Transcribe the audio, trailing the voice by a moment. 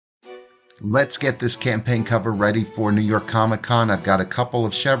Let's get this campaign cover ready for New York Comic Con. I've got a couple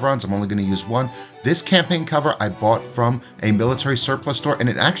of chevrons. I'm only going to use one. This campaign cover I bought from a military surplus store, and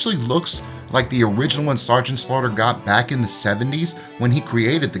it actually looks like the original one Sgt Slaughter got back in the 70s when he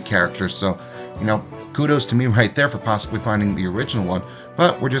created the character. So, you know, kudos to me right there for possibly finding the original one.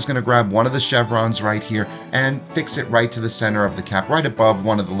 But we're just going to grab one of the chevrons right here and fix it right to the center of the cap, right above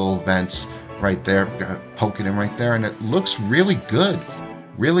one of the little vents right there. Poke it in right there, and it looks really good.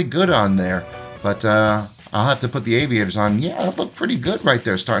 Really good on there, but I'll have to put the aviators on. Yeah, it looked pretty good right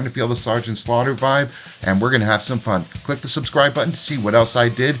there. Starting to feel the Sgt Slaughter vibe, and we're going to have some fun. Click the subscribe button to see what else I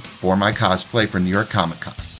did for my cosplay for New York Comic Con.